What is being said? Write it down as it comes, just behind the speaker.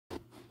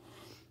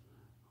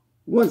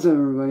What's up,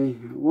 everybody?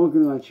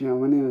 Welcome to my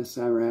channel. My name is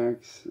Syber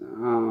Hex. I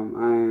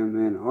am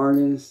an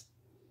artist,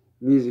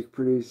 music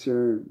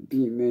producer,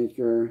 beat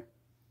maker,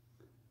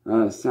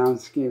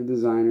 soundscape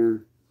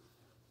designer.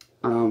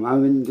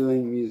 I've been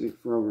doing music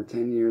for over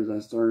 10 years. I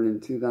started in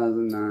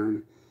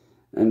 2009,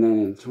 and then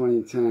in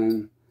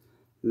 2010,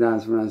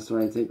 that's when I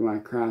started taking my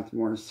craft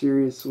more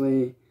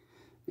seriously,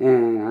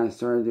 and I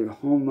started to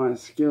hone my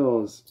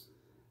skills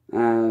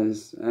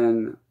as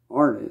an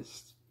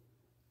artist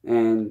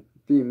and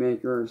beat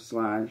maker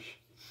slash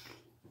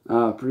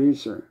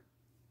producer.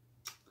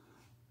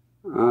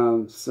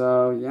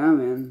 So yeah,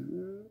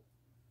 man,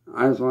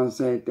 I just want to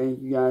say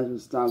thank you guys for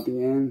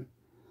stopping in.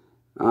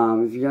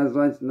 If you guys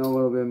would like to know a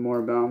little bit more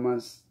about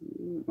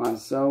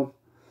myself,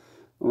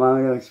 allow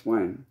me to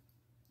explain.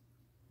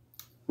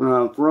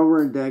 For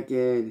over a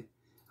decade,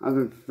 I've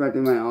been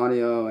perfecting my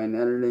audio and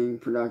editing,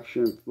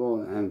 production,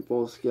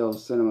 full-scale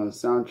cinema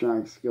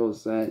soundtrack skill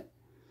set.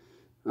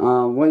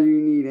 Whether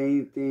you need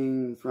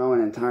anything from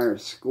an entire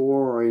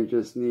score or you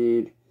just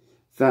need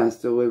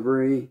fast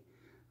delivery,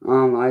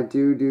 I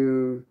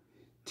do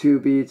 2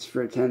 beats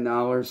for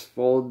 $10,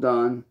 full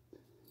done.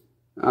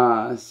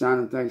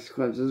 Sound effects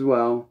clips as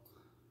well.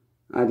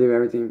 I do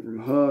everything from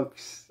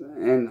hooks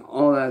and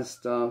all that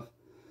stuff.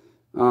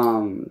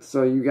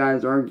 So you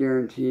guys are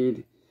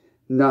guaranteed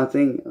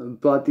nothing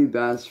but the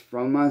best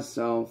from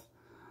myself.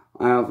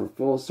 I offer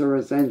full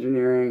service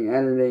engineering,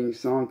 editing,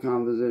 song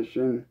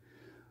composition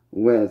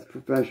with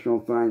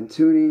professional fine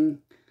tuning.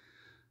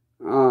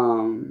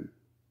 I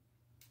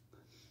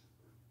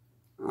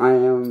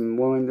am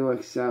willing to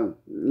accept,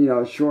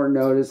 short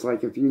notice,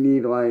 like if you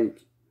need like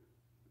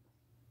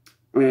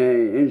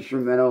an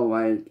instrumental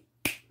like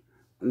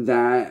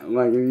that,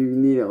 like if you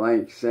need it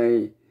like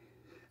say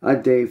a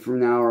day from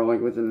now or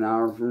like within an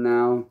hour from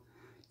now,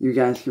 you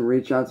guys can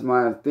reach out to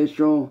my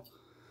official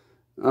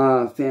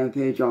fan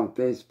page on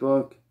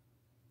Facebook.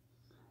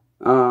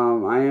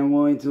 I am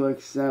willing to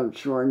accept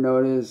short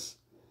notice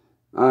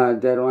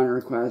deadline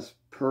requests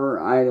per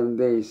item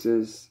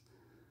basis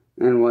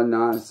and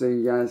whatnot, so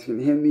you guys can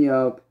hit me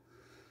up.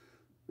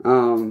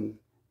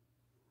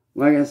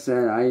 Like I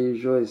said, I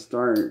usually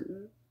start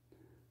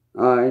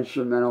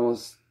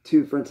instrumentals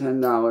 2 for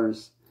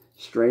 $10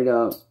 straight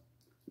up,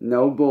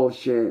 no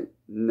bullshit,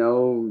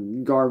 no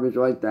garbage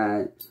like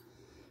that.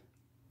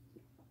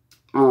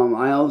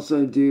 I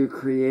also do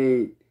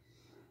create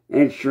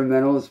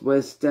instrumentals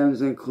with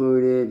stems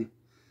included.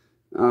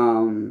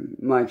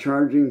 My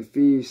charging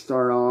fee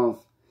start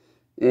off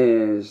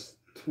is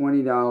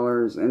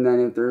 $20, and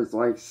then if there's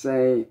like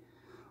say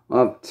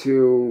up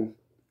to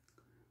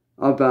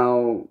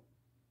about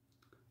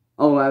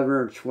 11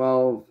 or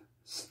 12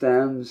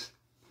 stems,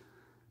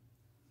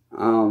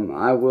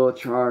 I will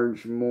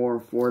charge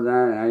more for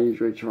that. I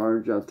usually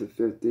charge up to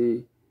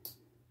 $50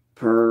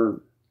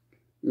 per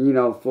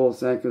full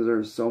set because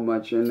there's so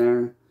much in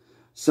there.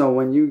 So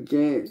when you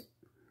get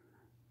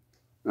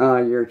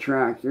your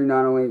track, you're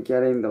not only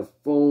getting the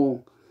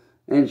full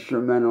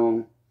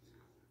instrumental,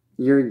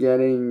 you're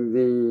getting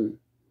the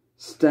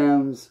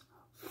stems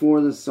for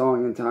the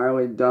song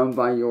entirely done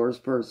by yours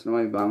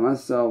personally, by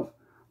myself,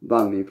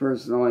 by me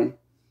personally.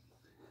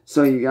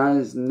 So you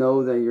guys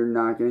know that you're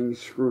not getting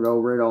screwed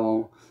over at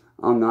all.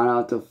 I'm not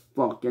out to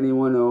fuck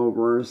anyone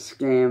over or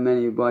scam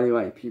anybody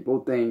like people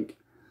think.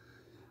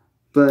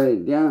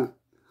 But yeah,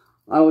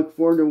 I look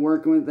forward to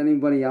working with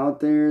anybody out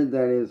there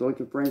that is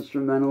looking for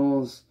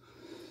instrumentals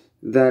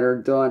that are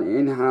done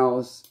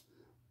in-house.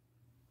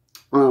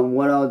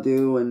 What I'll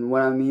do and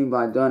what I mean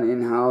by done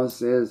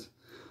in-house is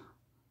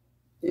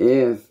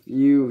if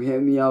you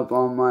hit me up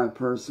on my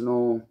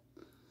personal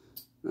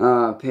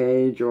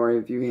page, or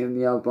if you hit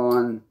me up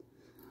on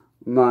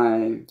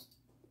my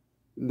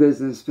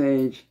business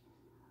page,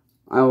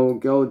 I will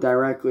go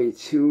directly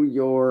to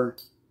your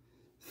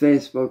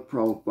Facebook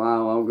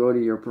profile. I'll go to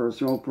your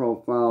personal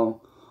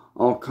profile.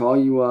 I'll call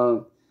you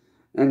up,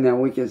 and then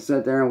we can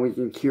sit there and we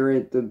can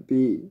curate the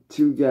beat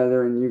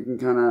together, and you can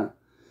kind of,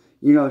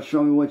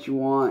 show me what you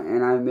want,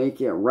 and I make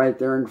it right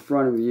there in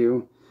front of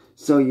you,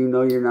 so you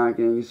know you're not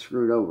getting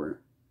screwed over.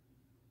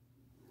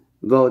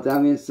 But with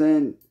that being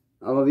said,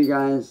 I love you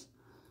guys.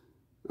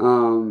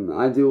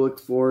 I do look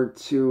forward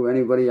to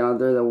anybody out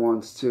there that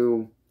wants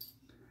to,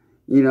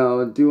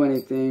 do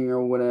anything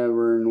or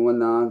whatever and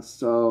whatnot.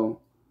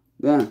 So,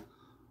 yeah.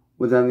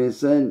 With that being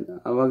said,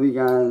 I love you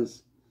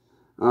guys.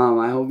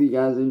 I hope you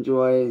guys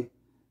enjoy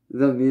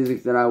the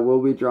music that I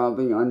will be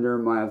dropping under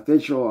my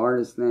official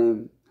artist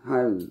name,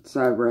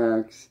 Syber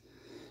Hex.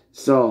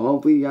 So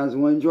hopefully you guys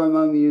will enjoy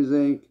my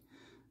music,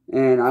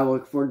 and I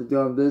look forward to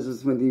doing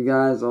business with you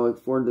guys. I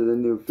look forward to the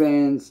new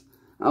fans.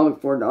 I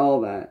look forward to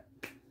all that.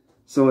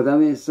 So with that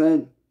being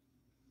said,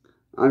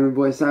 I'm your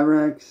boy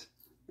Syber Hex,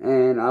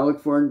 and I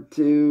look forward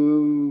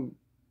to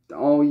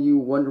all you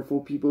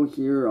wonderful people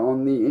here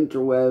on the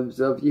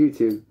interwebs of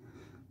YouTube.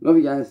 Love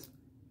you guys.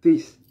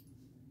 Peace.